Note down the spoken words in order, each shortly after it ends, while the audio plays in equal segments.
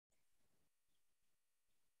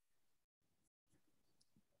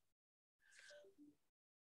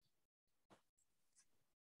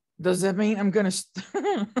Does that mean I'm going to?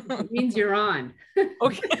 It means you're on.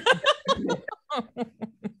 Okay.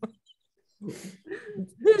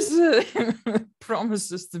 This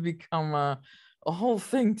promises to become a whole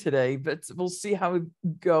thing today, but we'll see how it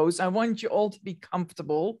goes. I want you all to be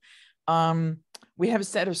comfortable. We have a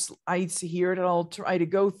set of slides here that I'll try to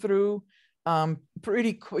go through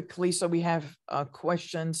pretty quickly, so we have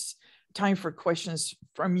time for questions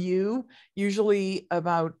from you. Usually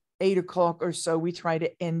about 8 o'clock or so, we try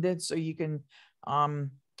to end it so you can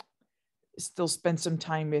still spend some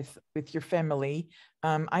time with your family.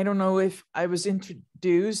 I don't know if I was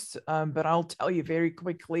introduced, but I'll tell you very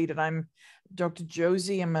quickly that I'm Dr.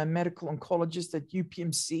 Josie. I'm a medical oncologist at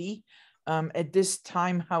UPMC. At this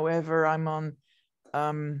time, however, I'm on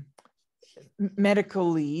medical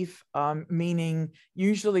leave, meaning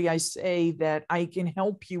usually I say that I can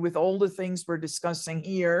help you with all the things we're discussing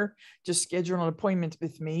here. Just schedule an appointment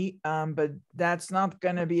with me, but that's not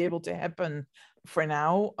going to be able to happen for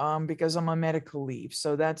now because I'm on medical leave.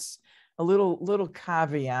 So that's a little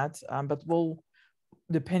caveat, but we'll,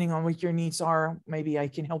 depending on what your needs are, maybe I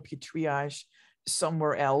can help you triage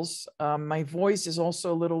somewhere else. My voice is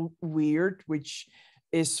also a little weird, which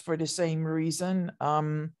is for the same reason,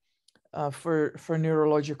 for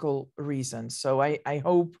neurological reasons. So I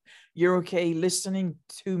hope you're okay listening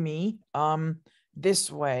to me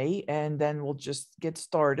this way, and then we'll just get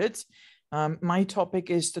started. My topic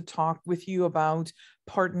is to talk with you about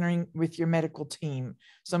partnering with your medical team,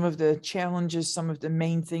 some of the challenges, some of the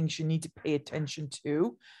main things you need to pay attention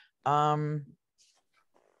to.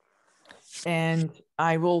 And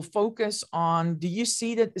I will focus on, do you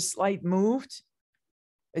see that the slide moved?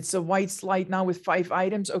 It's a white slide now with 5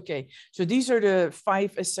 items. Okay, so these are the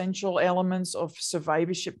 5 essential elements of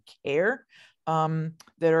survivorship care that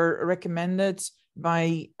are recommended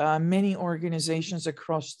by many organizations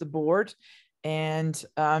across the board. And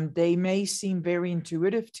they may seem very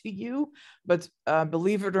intuitive to you, but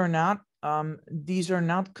believe it or not, these are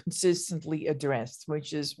not consistently addressed,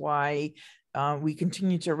 which is why we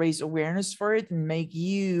continue to raise awareness for it and make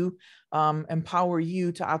you, empower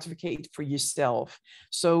you to advocate for yourself.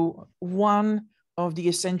 So one of the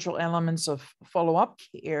essential elements of follow-up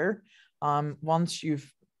care, once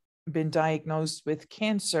you've been diagnosed with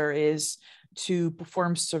cancer, is to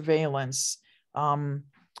perform surveillance,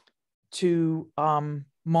 to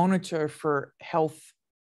monitor for health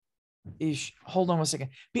issues. Hold on one second.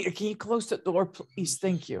 Peter, can you close the door, please?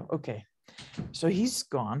 Thank you. Okay. So he's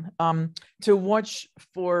gone. To watch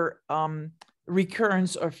for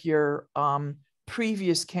recurrence of your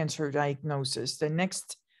previous cancer diagnosis. The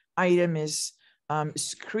next item is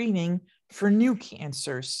screening for new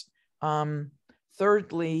cancers.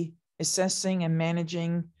 Thirdly, assessing and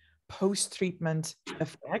managing post-treatment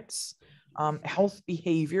effects, health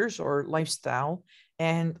behaviors or lifestyle.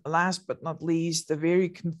 And last but not least, the very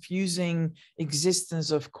confusing existence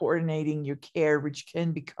of coordinating your care, which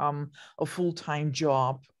can become a full-time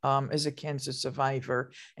job as a cancer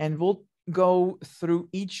survivor. And we'll go through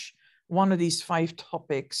each one of these 5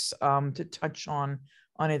 topics to touch on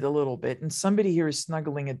it a little bit. And somebody here is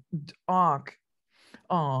snuggling a dog.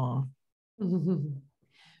 Oh.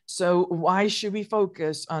 So why should we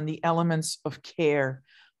focus on the elements of care?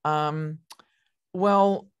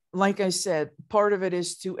 Well, like I said, part of it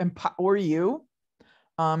is to empower you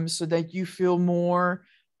so that you feel more,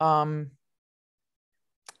 I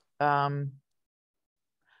don't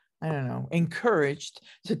know, encouraged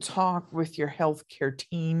to talk with your healthcare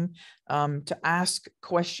team, to ask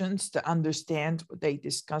questions, to understand what they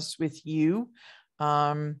discuss with you.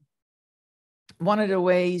 One of the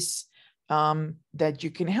ways that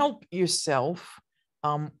you can help yourself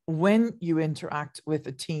when you interact with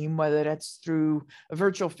a team, whether that's through a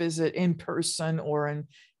virtual visit, in person, or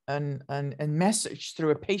a message through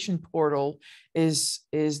a patient portal, is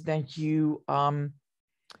that you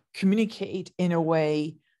communicate in a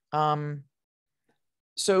way.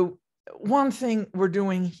 So one thing we're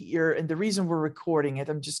doing here, and the reason we're recording it,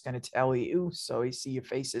 I'm just going to tell you, so you see your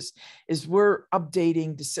faces, is we're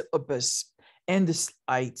updating the syllabus and the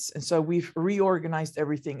slides. And so we've reorganized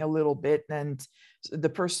everything a little bit, and the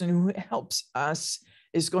person who helps us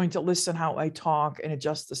is going to listen how I talk and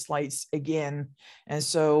adjust the slides again. And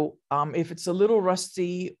so if it's a little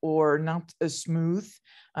rusty or not as smooth,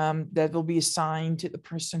 that will be assigned to the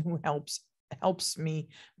person who helps me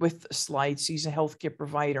with the slides. He's a healthcare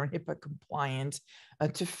provider and HIPAA compliant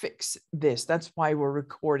to fix this. That's why we're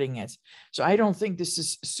recording it. So I don't think this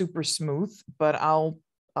is super smooth, but I'll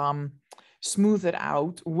smooth it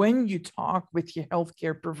out. When you talk with your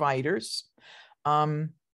healthcare providers,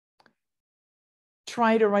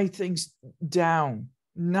 try to write things down,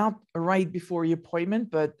 not right before your appointment,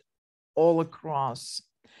 but all across,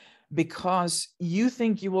 because you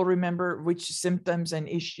think you will remember which symptoms and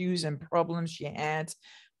issues and problems you had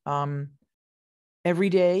every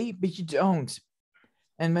day, but you don't.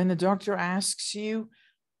 And when the doctor asks you,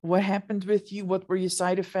 what happened with you? What were your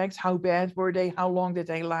side effects? How bad were they? How long did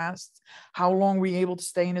they last? How long were you able to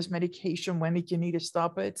stay in this medication? When did you need to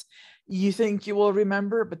stop it? You think you will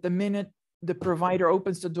remember, but the minute the provider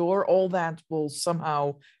opens the door, all that will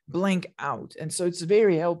somehow blank out. And so it's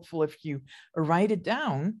very helpful if you write it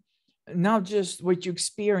down, not just what you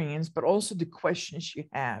experience, but also the questions you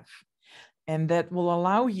have. And that will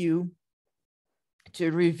allow you to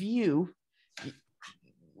review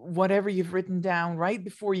whatever you've written down right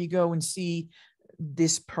before you go and see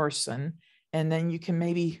this person. And then you can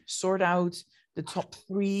maybe sort out the top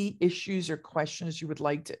 3 issues or questions you would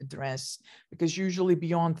like to address, because usually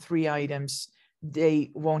beyond 3 items, they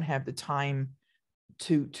won't have the time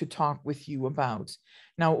to talk with you about.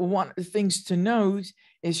 Now, one of the things to note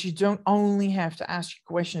is you don't only have to ask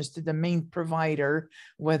questions to the main provider,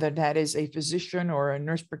 whether that is a physician or a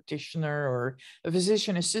nurse practitioner or a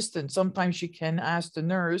physician assistant. Sometimes you can ask the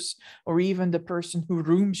nurse or even the person who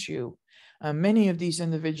rooms you. Many of these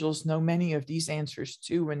individuals know many of these answers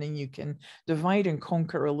too, and then you can divide and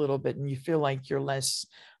conquer a little bit, and you feel like you're less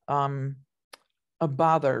a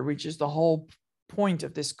bother, which is the whole point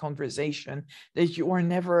of this conversation, that you are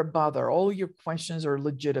never a bother. All your questions are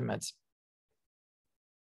legitimate.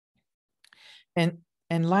 And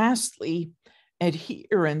lastly,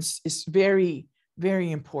 adherence is very,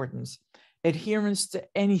 very important. Adherence to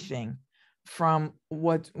anything, from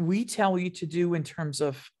what we tell you to do in terms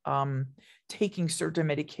of taking certain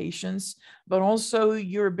medications, but also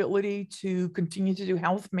your ability to continue to do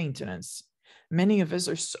health maintenance. Many of us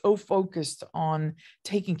are so focused on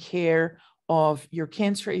taking care of your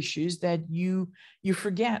cancer issues that you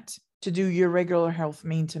forget to do your regular health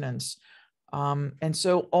maintenance. And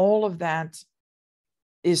so all of that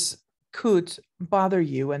could bother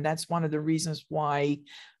you. And that's one of the reasons why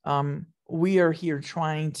we are here,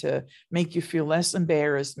 trying to make you feel less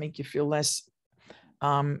embarrassed, make you feel less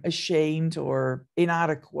ashamed or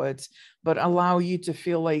inadequate, but allow you to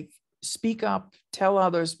feel like, speak up, tell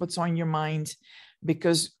others what's on your mind,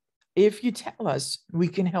 because if you tell us, we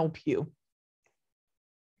can help you.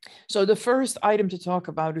 So the first item to talk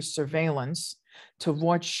about is surveillance, to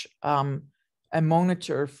watch and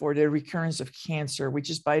monitor for the recurrence of cancer, which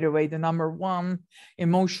is, by the way, the #1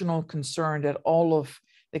 emotional concern that all of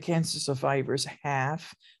the cancer survivors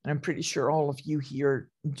have. And I'm pretty sure all of you here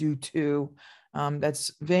do too.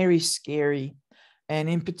 That's very scary. And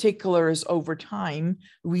in particular, as over time,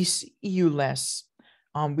 we see you less.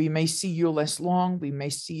 We may see you less long, we may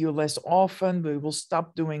see you less often, we will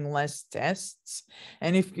stop doing less tests.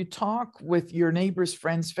 And if you talk with your neighbors,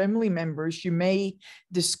 friends, family members, you may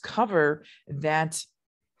discover that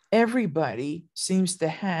everybody seems to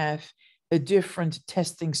have a different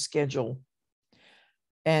testing schedule.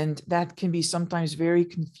 And that can be sometimes very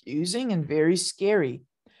confusing and very scary.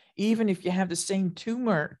 Even if you have the same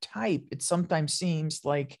tumor type, it sometimes seems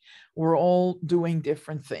like we're all doing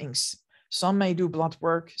different things. Some may do blood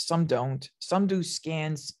work, some don't. Some do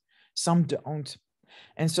scans, some don't.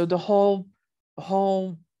 And so the whole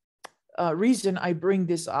reason I bring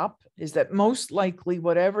this up is that most likely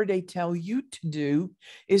whatever they tell you to do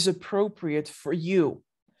is appropriate for you.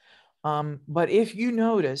 But if you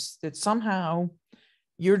notice that somehow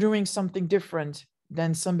you're doing something different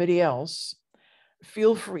than somebody else,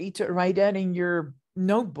 feel free to write that in your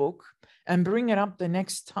notebook and bring it up the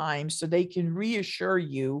next time so they can reassure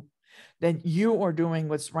you that you are doing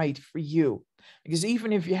what's right for you. Because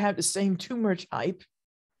even if you have the same tumor type,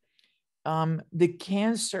 the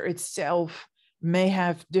cancer itself may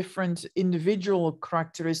have different individual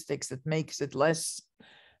characteristics that makes it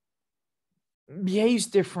behaves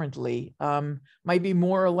differently, might be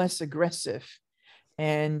more or less aggressive.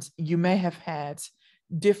 And you may have had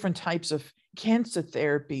different types of cancer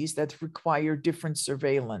therapies that require different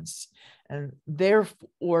surveillance. And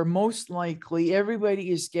therefore, most likely,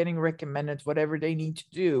 everybody is getting recommended whatever they need to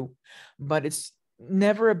do, but it's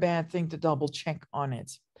never a bad thing to double check on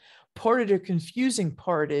it. Part of the confusing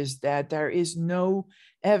part is that there is no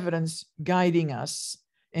evidence guiding us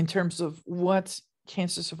in terms of what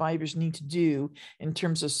cancer survivors need to do in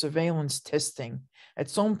terms of surveillance testing. At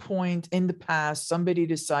some point in the past, somebody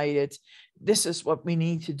decided this is what we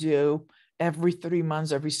need to do every 3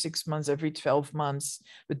 months, every 6 months, every 12 months,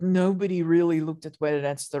 but nobody really looked at whether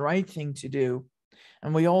that's the right thing to do.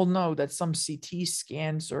 And we all know that some CT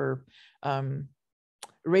scans or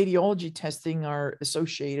radiology testing are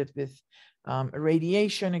associated with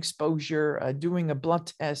radiation exposure. Doing a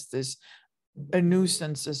blood test is a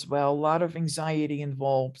nuisance as well, a lot of anxiety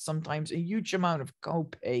involved, sometimes a huge amount of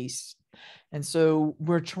co-pays. And so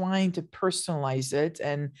we're trying to personalize it,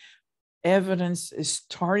 and evidence is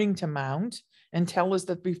starting to mount and tell us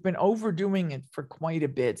that we've been overdoing it for quite a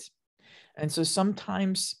bit. And so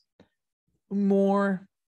sometimes more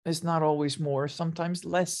is not always more, sometimes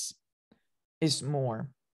less is more.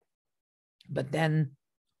 But then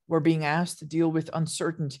we're being asked to deal with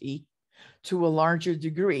uncertainty to a larger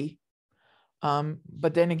degree.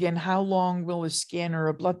 But then again, how long will a scan or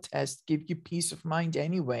a blood test give you peace of mind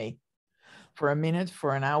anyway? For a minute,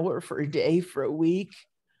 for an hour, for a day, for a week?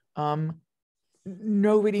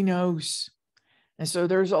 Nobody knows. And so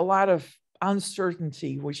there's a lot of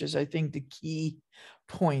uncertainty, which is, I think, the key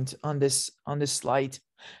point on this slide.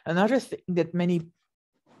 Another thing that many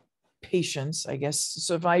patients, I guess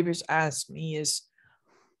survivors, ask me is,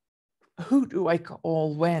 who do I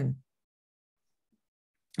call when?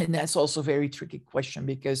 And that's also a very tricky question,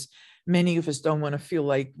 because many of us don't want to feel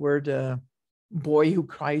like we're the boy who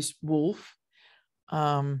cries wolf.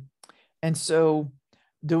 And so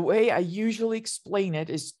the way I usually explain it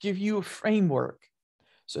is give you a framework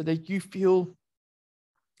so that you feel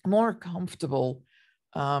more comfortable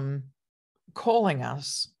calling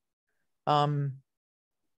us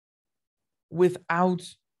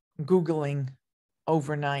without Googling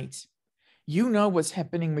overnight. You know what's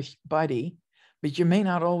happening with your body, but you may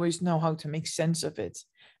not always know how to make sense of it.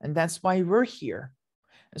 And that's why we're here.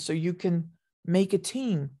 And so you can make a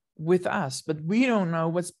team with us, but we don't know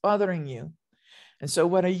what's bothering you. And so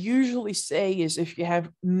what I usually say is, if you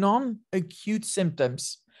have non-acute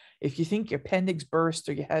symptoms, if you think your appendix burst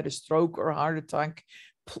or you had a stroke or a heart attack,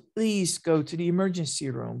 please go to the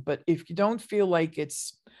emergency room. But if you don't feel like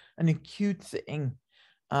it's an acute thing,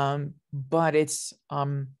 but it's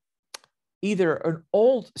either an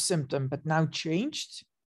old symptom but now changed,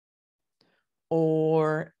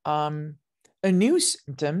 or a new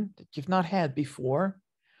symptom that you've not had before,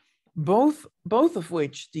 both of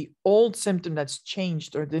which, the old symptom that's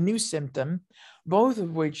changed or the new symptom, both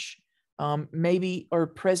of which maybe are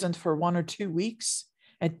present for 1 or 2 weeks,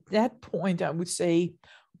 at that point, I would say,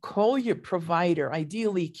 call your provider,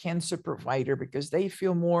 ideally cancer provider, because they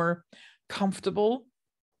feel more comfortable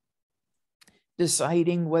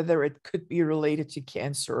deciding whether it could be related to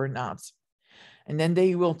cancer or not. And then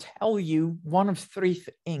they will tell you one of 3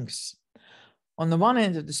 things. On the one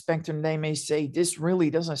end of the spectrum, they may say, this really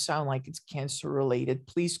doesn't sound like it's cancer related.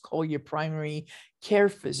 Please call your primary care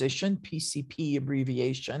physician, PCP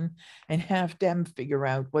abbreviation, and have them figure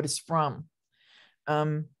out what it's from.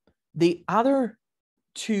 The other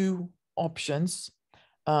 2 options,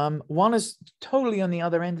 one is totally on the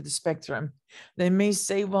other end of the spectrum. They may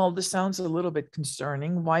say, well, this sounds a little bit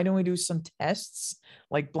concerning. Why don't we do some tests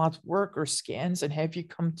like blood work or scans and have you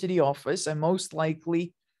come to the office, and most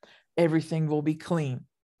likely everything will be clean.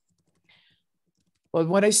 But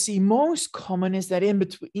what I see most common is that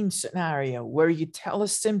in-between scenario where you tell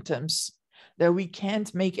us symptoms that we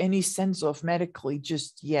can't make any sense of medically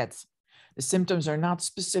just yet. The symptoms are not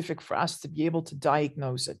specific for us to be able to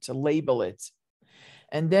diagnose it, to label it.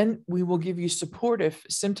 And then we will give you supportive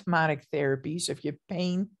symptomatic therapies. If you have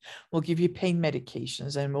pain, we'll give you pain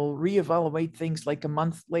medications, and we'll reevaluate things like a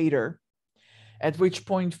month later, at which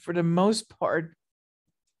point, for the most part,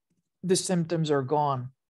 the symptoms are gone,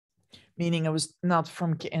 meaning it was not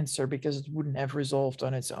from cancer, because it wouldn't have resolved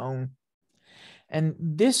on its own. And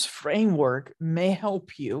this framework may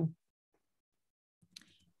help you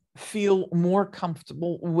feel more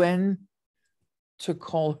comfortable when to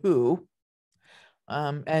call who,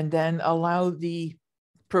 and then allow the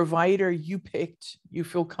provider you picked, you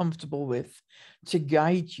feel comfortable with, to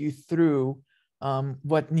guide you through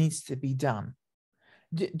what needs to be done.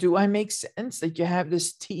 Do I make sense that you have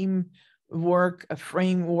this team work, a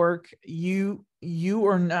framework? You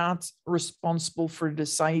are not responsible for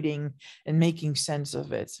deciding and making sense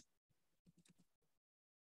of it.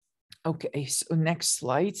 Okay, so next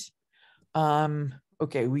slide.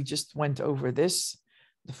 Okay, we just went over this.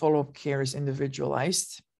 The follow-up care is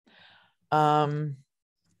individualized. So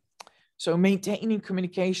maintaining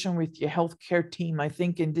communication with your healthcare team, I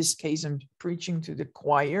think in this case, I'm preaching to the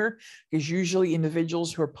choir, because usually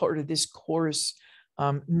individuals who are part of this course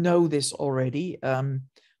know this already,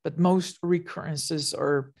 but most recurrences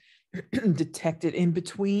are detected in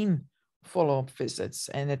between follow-up visits.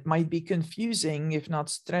 And it might be confusing, if not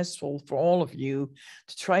stressful, for all of you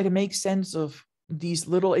to try to make sense of these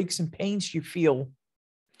little aches and pains you feel.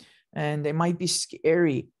 And they might be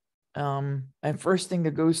scary. And first thing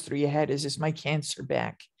that goes through your head is my cancer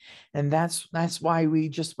back? And that's why we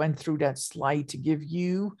just went through that slide, to give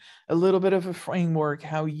you a little bit of a framework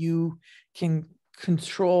how you can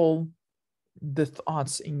control the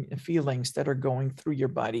thoughts and feelings that are going through your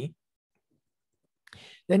body.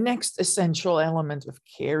 The next essential element of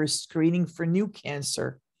care is screening for new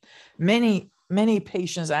cancer. Many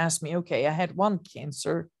patients ask me, okay, I had one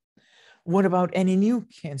cancer. What about any new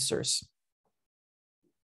cancers?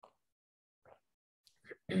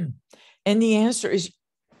 And the answer is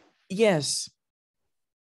yes.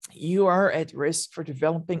 You are at risk for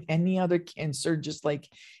developing any other cancer, just like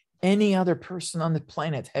any other person on the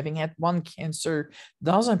planet. Having had one cancer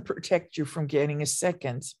doesn't protect you from getting a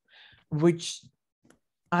second, which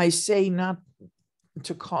I say not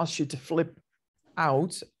to cause you to flip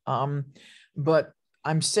out, but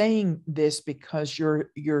I'm saying this because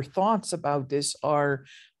your thoughts about this are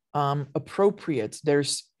appropriate.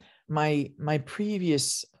 There's my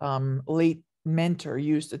previous late mentor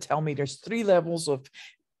used to tell me there's 3 levels of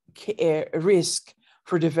risk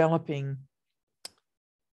for developing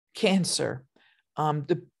cancer.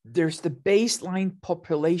 There's the baseline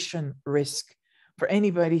population risk for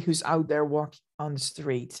anybody who's out there walking on the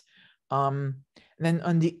street. And then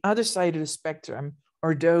on the other side of the spectrum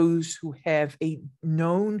are those who have a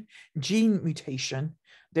known gene mutation.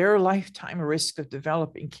 Their lifetime risk of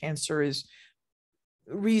developing cancer is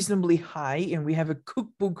reasonably high, and we have a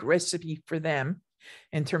cookbook recipe for them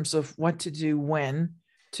in terms of what to do when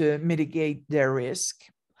to mitigate their risk.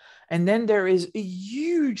 And then there is a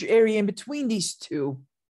huge area in between these two,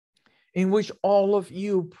 in which all of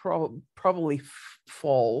you probably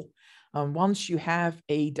fall. Once you have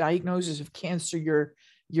a diagnosis of cancer,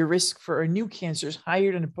 your risk for a new cancer is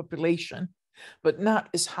higher than the population, but not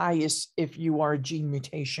as high as if you are a gene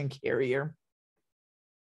mutation carrier.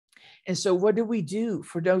 And so what do we do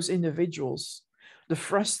for those individuals? The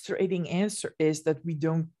frustrating answer is that we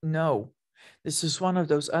don't know. This is one of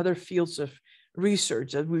those other fields of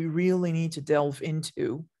research that we really need to delve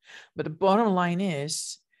into. But the bottom line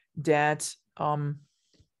is that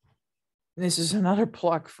this is another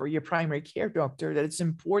plug for your primary care doctor, that it's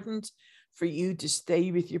important for you to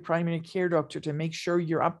stay with your primary care doctor to make sure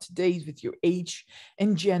you're up to date with your age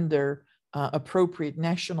and gender appropriate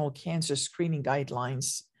national cancer screening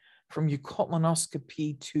guidelines, from your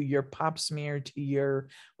colonoscopy to your pap smear to your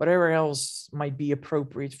whatever else might be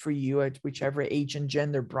appropriate for you at whichever age and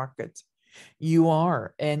gender bracket you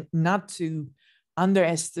are. And not to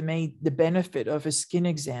underestimate the benefit of a skin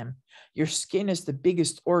exam. Your skin is the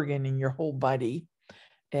biggest organ in your whole body.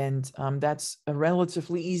 And that's a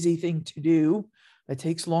relatively easy thing to do. It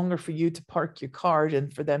takes longer for you to park your car than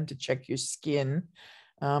for them to check your skin.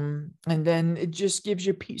 And then it just gives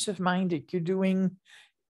you peace of mind that you're doing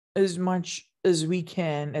as much as we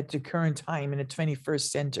can at the current time in the 21st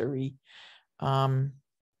century. So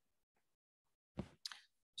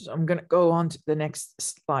I'm going to go on to the next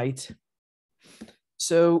slide.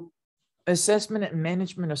 So assessment and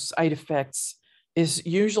management of side effects is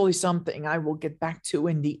usually something I will get back to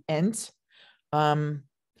in the end,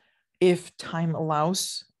 if time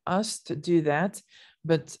allows us to do that.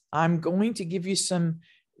 But I'm going to give you some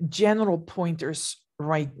general pointers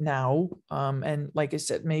right now. And like I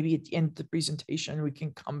said, maybe at the end of the presentation, we can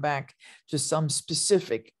come back to some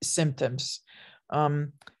specific symptoms.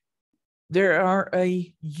 There are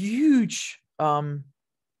a huge, how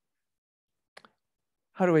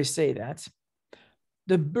do I say that?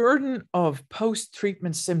 The burden of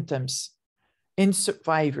post-treatment symptoms in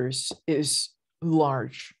survivors is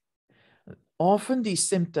large. Often these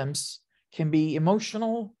symptoms can be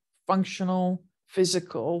emotional, functional,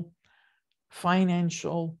 physical,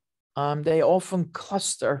 financial. They often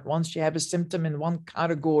cluster. Once you have a symptom in one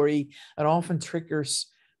category, it often triggers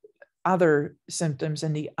other symptoms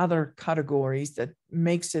in the other categories that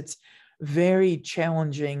makes it very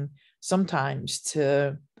challenging sometimes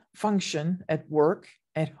to function at work,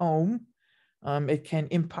 at home. It can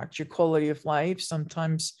impact your quality of life.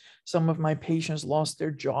 Sometimes some of my patients lost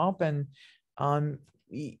their job, and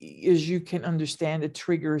as you can understand, it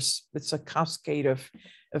triggers, it's a cascade of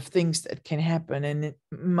things that can happen. And in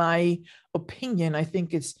my opinion, I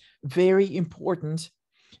think it's very important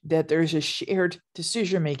that there's a shared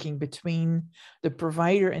decision-making between the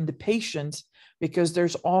provider and the patient, because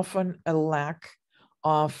there's often a lack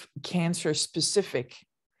of cancer-specific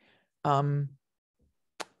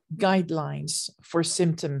guidelines for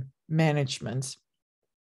symptom management.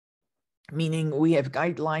 Meaning we have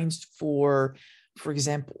guidelines for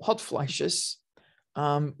example, hot flushes,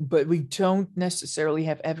 but we don't necessarily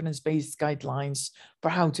have evidence-based guidelines for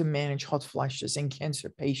how to manage hot flushes in cancer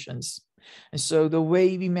patients. And so the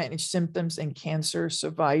way we manage symptoms in cancer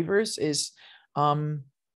survivors is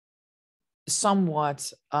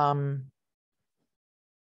somewhat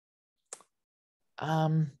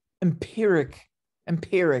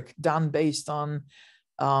empiric, done based on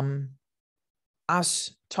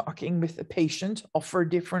us talking with the patient, offer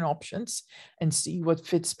different options, and see what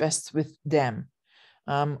fits best with them.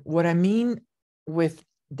 What I mean with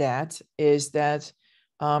that is that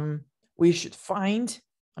we should find,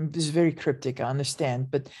 this is very cryptic, I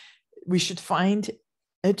understand, but we should find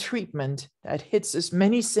a treatment that hits as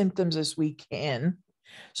many symptoms as we can,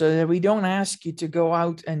 so that we don't ask you to go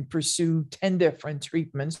out and pursue 10 different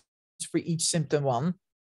treatments for each symptom one.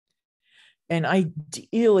 And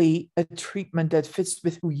ideally, a treatment that fits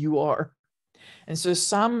with who you are. And so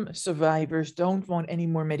some survivors don't want any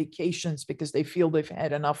more medications because they feel they've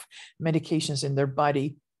had enough medications in their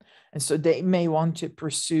body. And so they may want to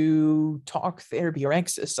pursue talk therapy or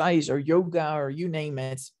exercise or yoga or you name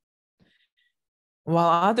it, while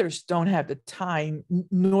others don't have the time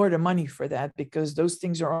nor the money for that, because those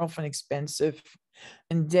things are often expensive,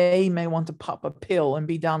 and they may want to pop a pill and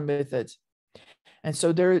be done with it. And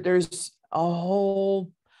so there's a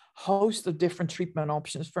whole host of different treatment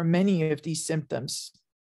options for many of these symptoms.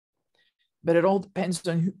 But it all depends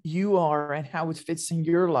on who you are and how it fits in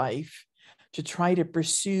your life to try to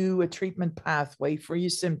pursue a treatment pathway for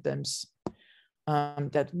your symptoms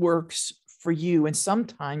that works for you. And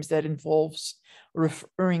sometimes that involves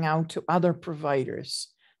referring out to other providers,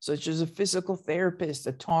 such as a physical therapist,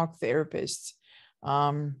 a talk therapist,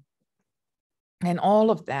 and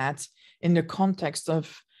all of that in the context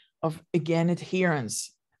of again,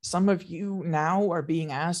 adherence. Some of you now are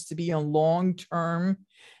being asked to be on long-term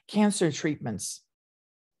cancer treatments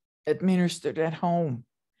administered at home.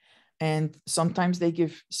 And sometimes they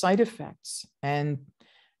give side effects. And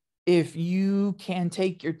if you can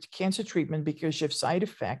take your cancer treatment because you have side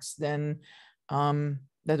effects, then that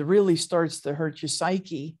really starts to hurt your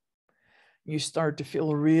psyche. You start to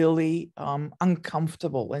feel really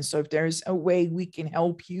uncomfortable. And so if there's a way we can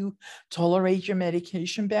help you tolerate your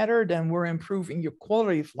medication better, then we're improving your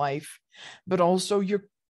quality of life, but also your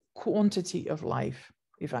quantity of life,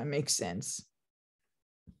 if that makes sense.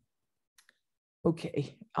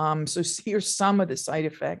 Okay, so here's some of the side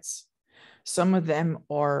effects. Some of them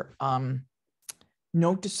are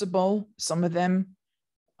noticeable. Some of them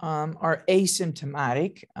are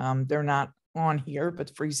asymptomatic. They're not on here,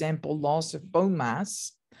 but for example, loss of bone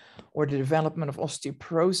mass or the development of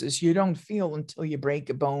osteoporosis, you don't feel until you break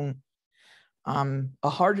a bone. A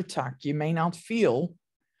heart attack, you may not feel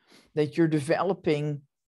that you're developing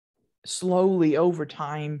slowly over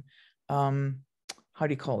time. How do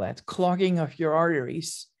you call that? Clogging of your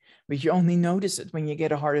arteries, but you only notice it when you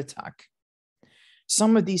get a heart attack.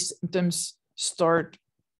 Some of these symptoms start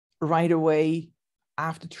right away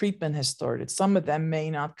after treatment has started. Some of them may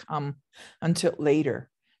not come until later.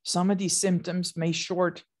 Some of these symptoms may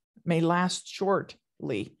last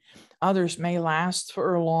shortly. Others may last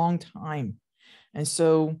for a long time. And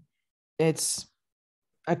so it's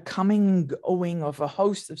a coming and going of a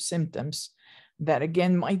host of symptoms that,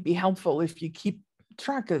 again, might be helpful if you keep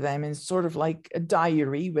track of them in sort of like a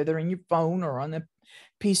diary, whether in your phone or on a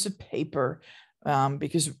piece of paper.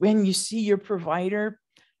 Because when you see your provider,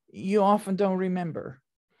 you often don't remember.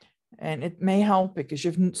 And it may help because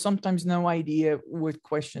you've sometimes no idea what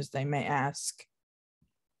questions they may ask.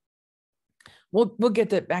 We'll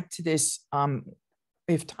get back to this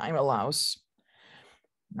if time allows.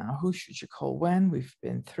 Now, who should you call when? We've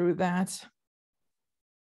been through that.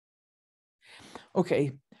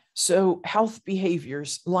 Okay, so health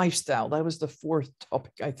behaviors, lifestyle, that was the fourth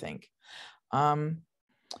topic, I think.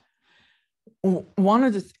 One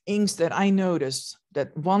of the things that I noticed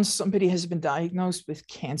that once somebody has been diagnosed with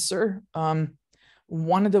cancer,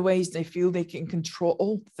 one of the ways they feel they can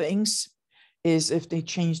control things is if they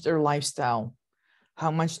change their lifestyle,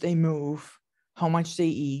 how much they move, how much they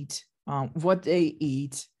eat, what they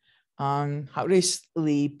eat, how they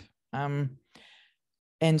sleep.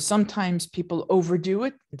 And sometimes people overdo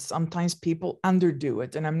it, and sometimes people underdo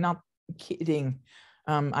it. And I'm not kidding.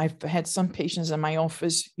 I've had some patients in my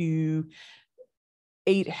office who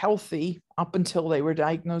ate healthy up until they were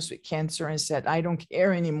diagnosed with cancer and said, I don't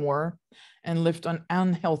care anymore, and lived on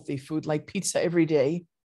unhealthy food like pizza every day.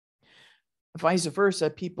 Vice versa,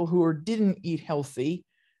 people who didn't eat healthy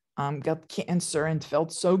got cancer and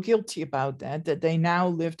felt so guilty about that they now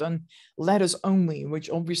lived on lettuce only, which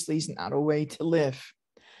obviously is not a way to live.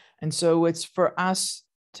 And so it's for us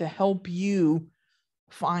to help you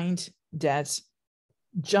find that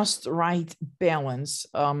just right balance,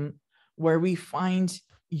 where we find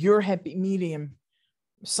your happy medium,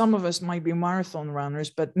 some of us might be marathon runners,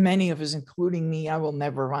 but many of us, including me, I will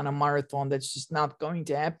never run a marathon. That's just not going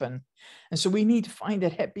to happen. And so we need to find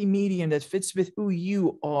that happy medium that fits with who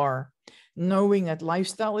you are, knowing that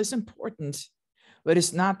lifestyle is important, but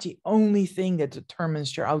it's not the only thing that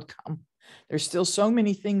determines your outcome. There's still so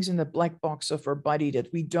many things in the black box of our body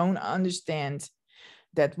that we don't understand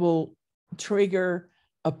that will trigger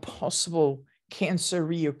a possible cancer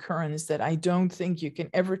reoccurrence that I don't think you can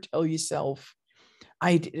ever tell yourself,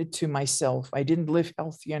 I did it to myself. I didn't live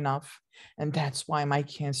healthy enough. And that's why my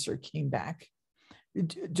cancer came back.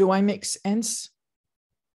 Do I make sense?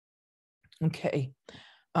 Okay.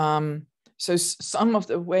 So some of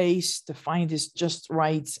the ways to find this just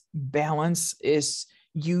right balance is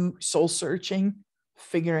you soul searching,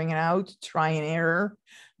 figuring it out, try and error,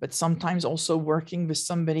 but sometimes also working with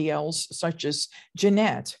somebody else, such as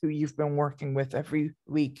Jeanette, who you've been working with every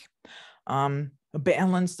week.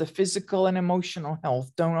 Balance the physical and emotional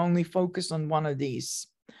health. Don't only focus on one of these.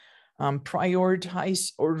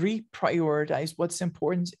 Prioritize or reprioritize what's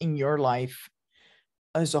important in your life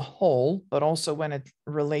as a whole, but also when it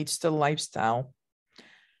relates to lifestyle.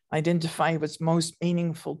 Identify what's most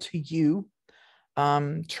meaningful to you.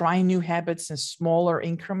 Try new habits in smaller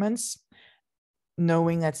increments,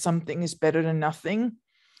 knowing that something is better than nothing.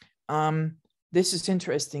 This is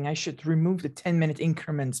interesting. I should remove the 10-minute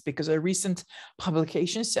increments because a recent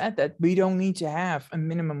publication said that we don't need to have a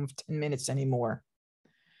minimum of 10 minutes anymore.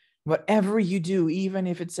 Whatever you do, even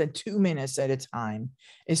if it's at 2 minutes at a time,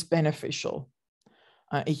 is beneficial.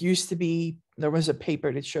 It used to be, there was a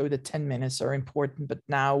paper that showed that 10 minutes are important, but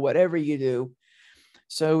now whatever you do.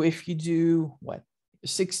 So if you do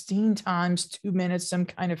 16 times 2 minutes, some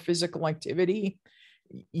kind of physical activity,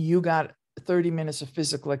 you got 30 minutes of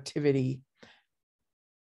physical activity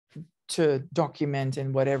to document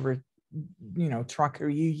in whatever, tracker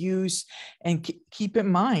you use. And keep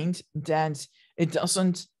in mind that it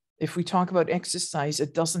doesn't, if we talk about exercise,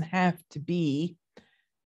 it doesn't have to be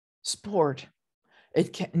sport.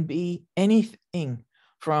 It can be anything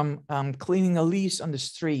from cleaning the leaves on the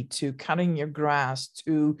street to cutting your grass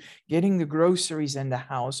to getting the groceries in the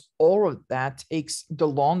house. All of that takes the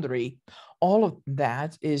laundry. All of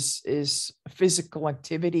that is physical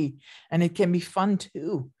activity, and it can be fun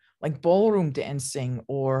too, like ballroom dancing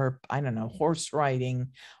or, I don't know, horse riding,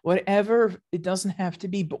 whatever. It doesn't have to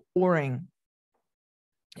be boring.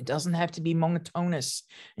 It doesn't have to be monotonous,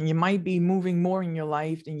 and you might be moving more in your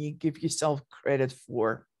life than you give yourself credit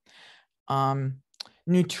for.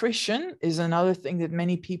 Nutrition is another thing that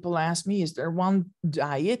many people ask me, is there one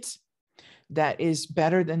diet that is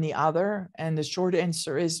better than the other? And the short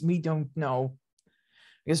answer is we don't know.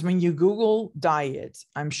 Because when you Google diet,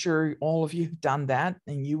 I'm sure all of you have done that,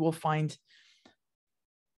 and you will find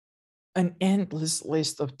an endless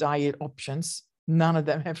list of diet options. None of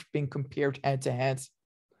them have been compared head to head.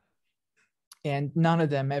 And none of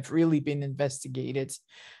them have really been investigated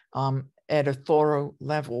at a thorough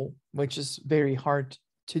level, which is very hard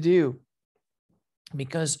to do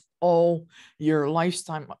because all your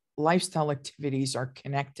lifestyle activities are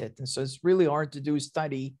connected. And so it's really hard to do a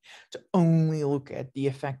study to only look at the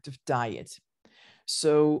effect of diet.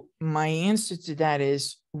 So my answer to that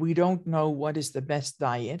is we don't know what is the best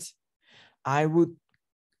diet. I would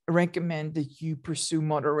recommend that you pursue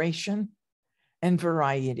moderation and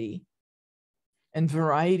variety. And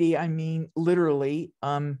variety, I mean, literally,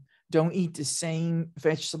 don't eat the same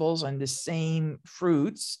vegetables and the same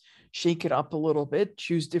fruits. Shake it up a little bit,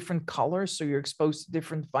 choose different colors so you're exposed to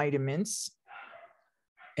different vitamins.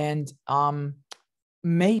 And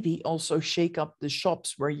maybe also shake up the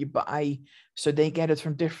shops where you buy, so they get it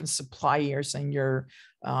from different suppliers, and your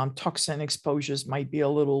toxin exposures might be a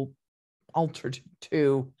little altered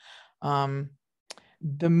too.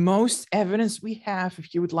 The most evidence we have,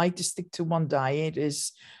 if you would like to stick to one diet,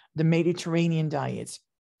 is the Mediterranean diet.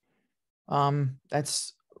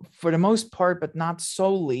 That's for the most part, but not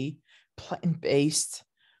solely, plant-based.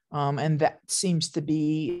 And that seems to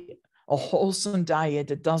be a wholesome diet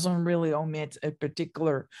that doesn't really omit a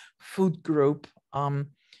particular food group.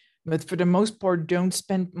 But for the most part, don't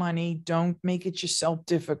spend money, don't make it yourself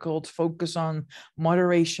difficult, focus on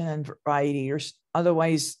moderation and variety, or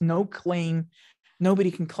otherwise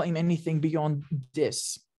nobody can claim anything beyond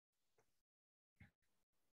this.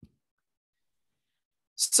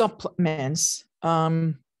 Supplements,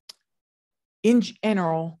 in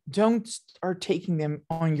general, don't start taking them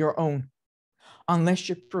on your own unless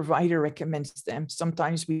your provider recommends them.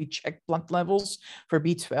 Sometimes we check blood levels for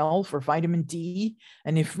B12, for vitamin D.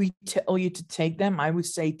 And if we tell you to take them, I would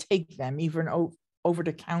say take them, even over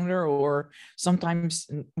the counter, or sometimes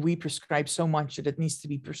we prescribe so much that it needs to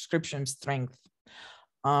be prescription strength.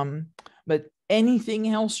 But anything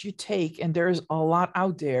else you take, and there's a lot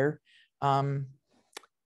out there,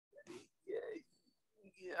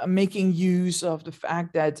 making use of the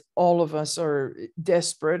fact that all of us are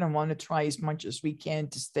desperate and want to try as much as we can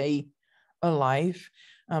to stay alive.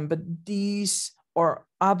 But these or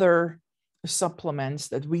other supplements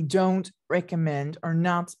that we don't recommend are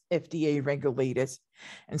not FDA regulated.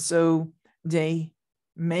 And so they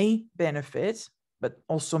may benefit, but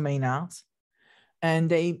also may not. And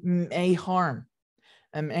they may harm.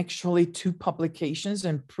 Actually, 2 publications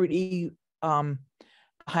and pretty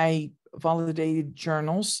high validated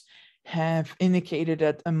journals have indicated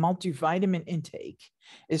that a multivitamin intake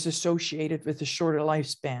is associated with a shorter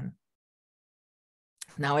lifespan.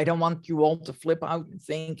 Now, I don't want you all to flip out and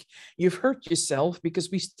think you've hurt yourself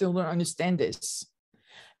because we still don't understand this.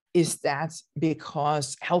 Is that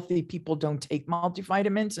because healthy people don't take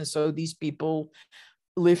multivitamins, and so these people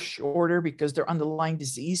live shorter because their underlying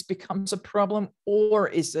disease becomes a problem? Or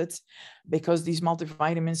is it because these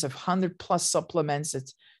multivitamins have 100+ supplements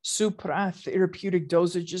at supra therapeutic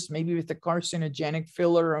dosages, maybe with a carcinogenic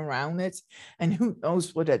filler around it, and who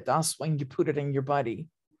knows what it does when you put it in your body?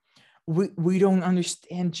 We don't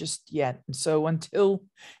understand just yet. And so until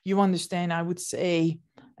you understand, I would say,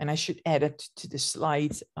 and I should add it to the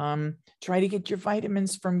slides, try to get your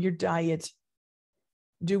vitamins from your diet.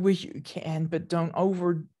 Do what you can, but don't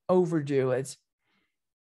overdo it.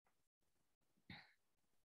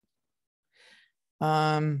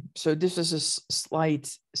 So this is a slide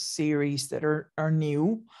series that are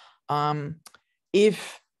new.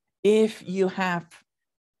 If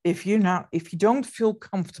you don't feel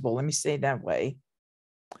comfortable, let me say it that way,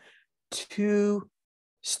 to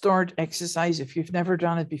start exercise if you've never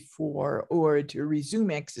done it before, or to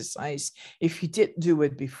resume exercise if you did do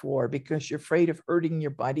it before because you're afraid of hurting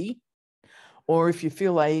your body, or if you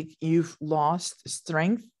feel like you've lost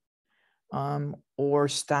strength or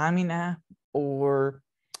stamina or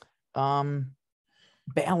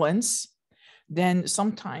balance, then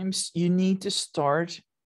sometimes you need to start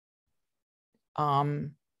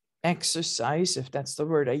exercise, if that's the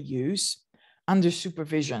word I use, under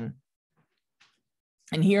supervision.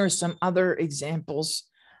 And here are some other examples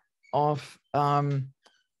of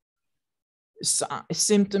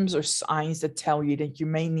symptoms or signs that tell you that you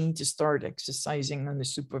may need to start exercising under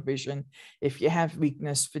supervision. If you have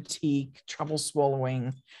weakness, fatigue, trouble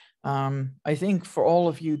swallowing, I think for all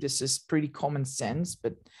of you, this is pretty common sense,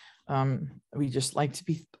 but we just like to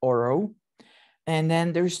be thorough. And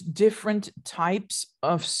then there's different types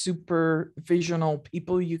of supervisional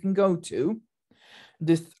people you can go to.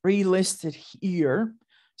 The 3 listed here,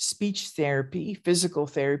 speech therapy, physical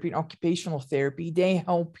therapy, and occupational therapy, they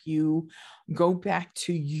help you go back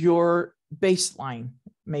to your baseline,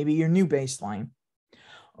 maybe your new baseline.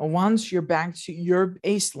 Once you're back to your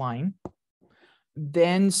baseline,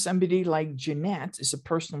 then somebody like Jeanette, as a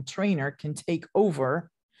personal trainer, can take over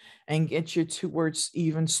and get you towards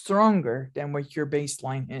even stronger than what your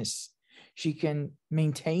baseline is. She can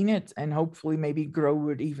maintain it and hopefully maybe grow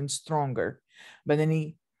it even stronger. But in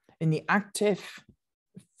the active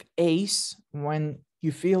phase, when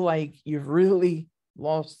you feel like you've really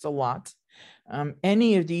lost a lot,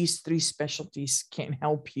 any of these 3 specialties can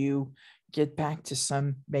help you get back to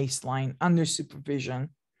some baseline under supervision.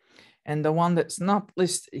 And the one that's not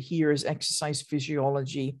listed here is exercise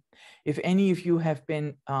physiology. If any of you have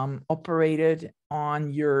been operated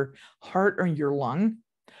on your heart or your lung,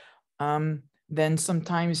 then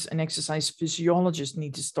sometimes an exercise physiologist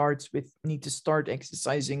need to start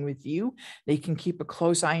exercising with you. They can keep a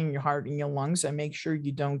close eye on your heart and your lungs and make sure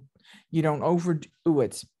you don't overdo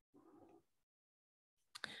it.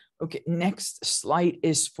 Okay, next slide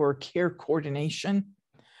is for care coordination.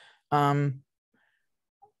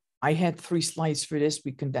 I had 3 slides for this.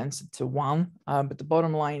 We condensed it to 1, but the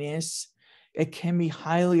bottom line is it can be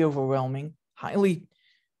highly overwhelming, highly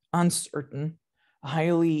uncertain,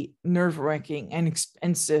 highly nerve-wracking and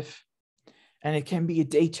expensive, and it can be a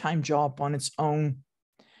daytime job on its own.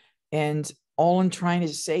 And all I'm trying to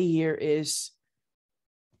say here is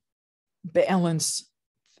balance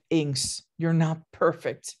things. You're not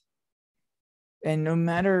perfect. And no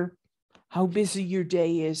matter how busy your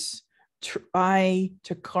day is, try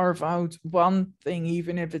to carve out one thing,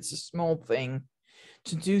 even if it's a small thing,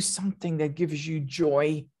 to do something that gives you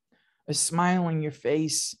joy, a smile on your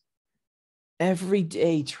face. Every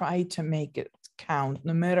day, try to make it count,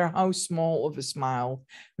 no matter how small of a smile.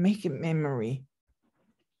 Make it memory.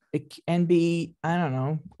 It can be, I don't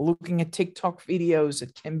know, looking at TikTok videos.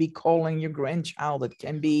 It can be calling your grandchild. It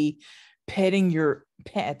can be petting your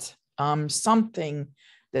pet. Something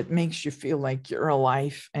that makes you feel like you're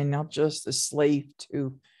alive and not just a slave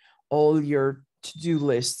to all your to-do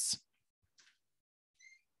lists.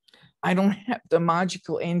 I don't have the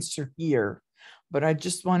magical answer here, but I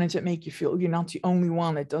just wanted to make you feel you're not the only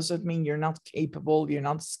one. It doesn't mean you're not capable, you're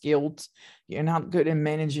not skilled, you're not good at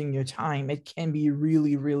managing your time. It can be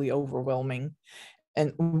really, really overwhelming.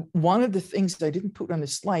 And one of the things that I didn't put on the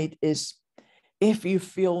slide is if you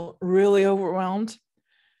feel really overwhelmed,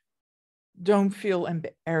 don't feel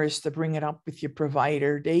embarrassed to bring it up with your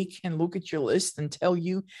provider. They can look at your list and tell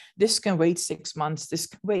you, this can wait 6 months, this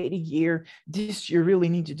can wait a year, this you really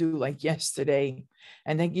need to do like yesterday.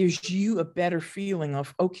 And that gives you a better feeling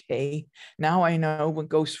of, okay, now I know what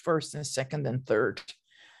goes first and second and third,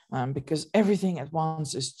 because everything at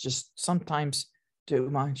once is just sometimes too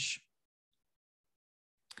much.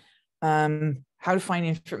 How to find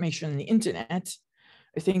information on the internet.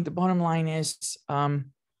 I think the bottom line is,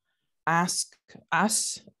 ask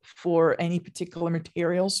us for any particular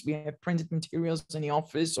materials. We have printed materials in the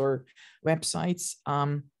office or websites.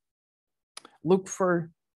 Look for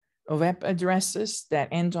web addresses that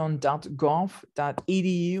end on .gov,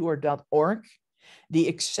 .edu, or .org. The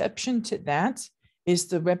exception to that is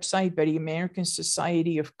the website by the American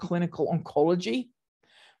Society of Clinical Oncology,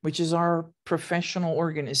 which is our professional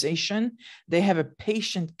organization. They have a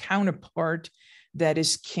patient counterpart that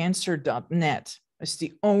is cancer.net. It's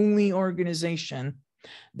the only organization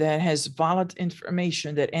that has valid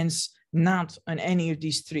information that ends not on any of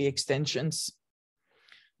these three extensions.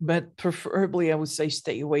 But preferably, I would say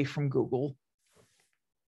stay away from Google.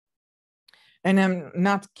 And I'm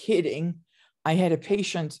not kidding. I had a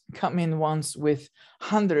patient come in once with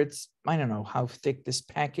hundreds, I don't know how thick this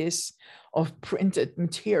pack is, of printed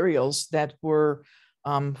materials that were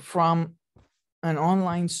from an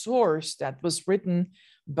online source that was written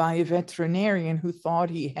by a veterinarian who thought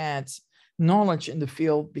he had knowledge in the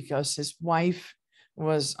field because his wife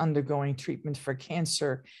was undergoing treatment for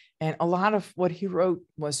cancer. And a lot of what he wrote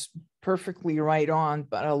was perfectly right on,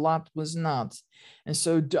 but a lot was not. And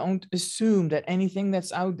so don't assume that anything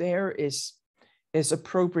that's out there is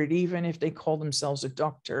appropriate, even if they call themselves a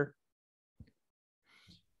doctor.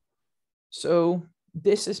 So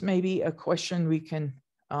this is maybe a question we can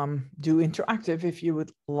do interactive if you would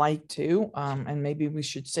like to, and maybe we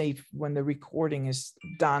should save when the recording is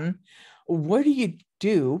done. What do you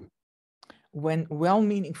do when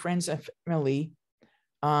well-meaning friends and family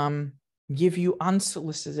give you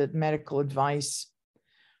unsolicited medical advice,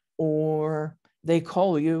 or they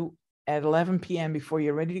call you at 11 p.m. before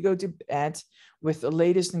you're ready to go to bed with the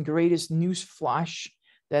latest and greatest news flash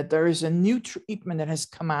that there is a new treatment that has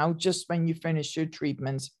come out just when you finish your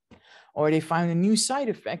treatment, or they find a new side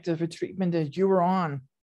effect of a treatment that you were on?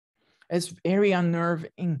 It's very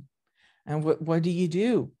unnerving. And what do you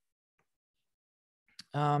do?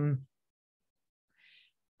 I'm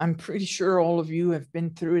pretty sure all of you have been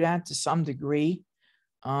through that to some degree.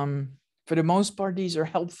 For the most part, these are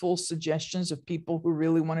helpful suggestions of people who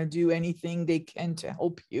really want to do anything they can to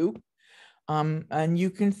help you. And you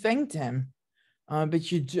can thank them,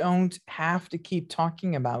 but you don't have to keep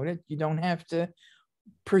talking about it. You don't have to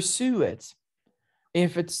pursue it.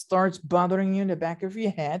 If it starts bothering you in the back of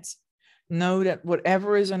your head, know that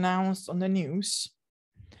whatever is announced on the news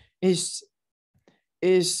is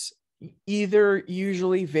either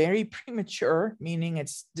usually very premature, meaning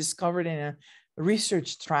it's discovered in a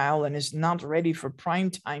research trial and is not ready for prime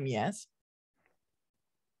time yet,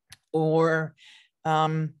 or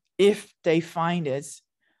if they find it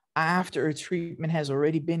after a treatment has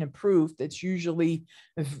already been approved, that's usually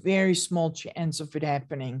a very small chance of it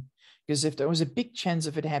happening. Because if there was a big chance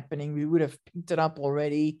of it happening, we would have picked it up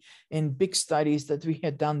already in big studies that we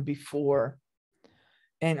had done before.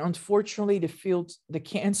 And unfortunately, the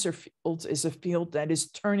cancer field is a field that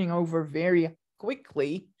is turning over very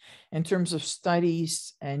quickly in terms of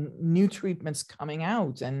studies and new treatments coming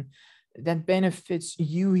out. And that benefits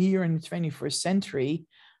you here in the 21st century.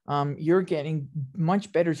 You're getting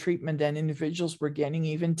much better treatment than individuals were getting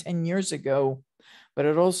even 10 years ago. But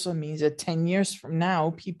it also means that 10 years from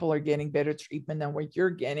now, people are getting better treatment than what you're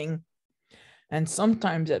getting. And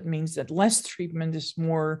sometimes that means that less treatment is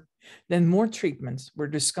more than more treatments. We're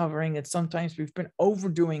discovering that sometimes we've been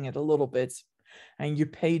overdoing it a little bit, and you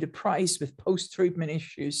pay the price with post-treatment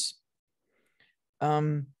issues.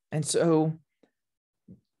 And so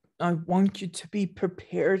I want you to be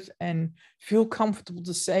prepared and feel comfortable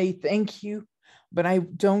to say thank you, but I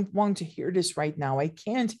don't want to hear this right now. I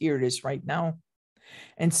can't hear this right now.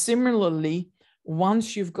 And similarly,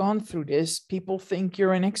 once you've gone through this, people think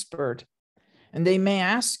you're an expert, and they may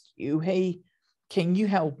ask you, hey, can you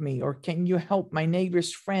help me? Or can you help my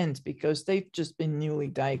neighbor's friends because they've just been newly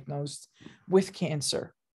diagnosed with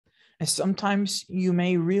cancer? And sometimes you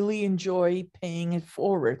may really enjoy paying it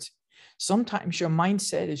forward. Sometimes your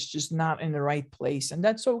mindset is just not in the right place, and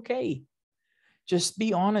that's okay. Just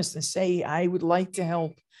be honest and say, I would like to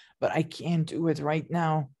help, but I can't do it right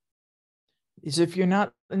now. Is if you're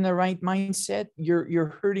not in the right mindset,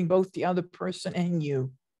 you're hurting both the other person and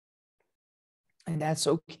you. And that's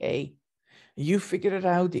okay. You figured it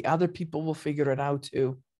out, the other people will figure it out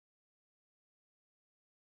too.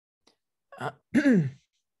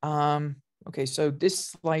 Okay, so this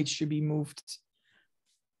slide should be moved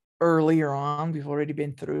earlier on. We've already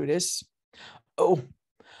been through this. Oh,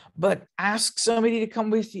 but ask somebody to come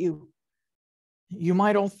with you. You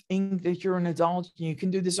might all think that you're an adult and you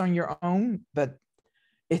can do this on your own, but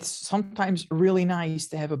it's sometimes really nice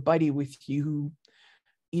to have a buddy with you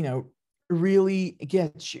who, really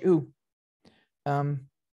gets you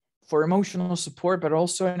for emotional support, but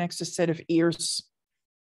also an extra set of ears.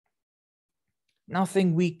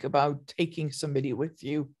 Nothing weak about taking somebody with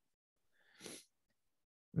you.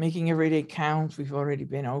 Making every day count. We've already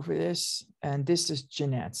been over this. And this is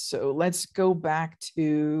Jeanette. So let's go back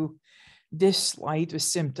to this slide with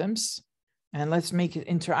symptoms and let's make it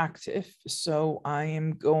interactive. So I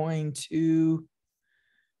am going to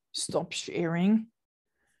stop sharing.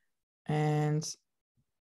 And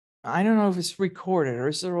I don't know if it's recorded or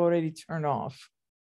is it already turned off.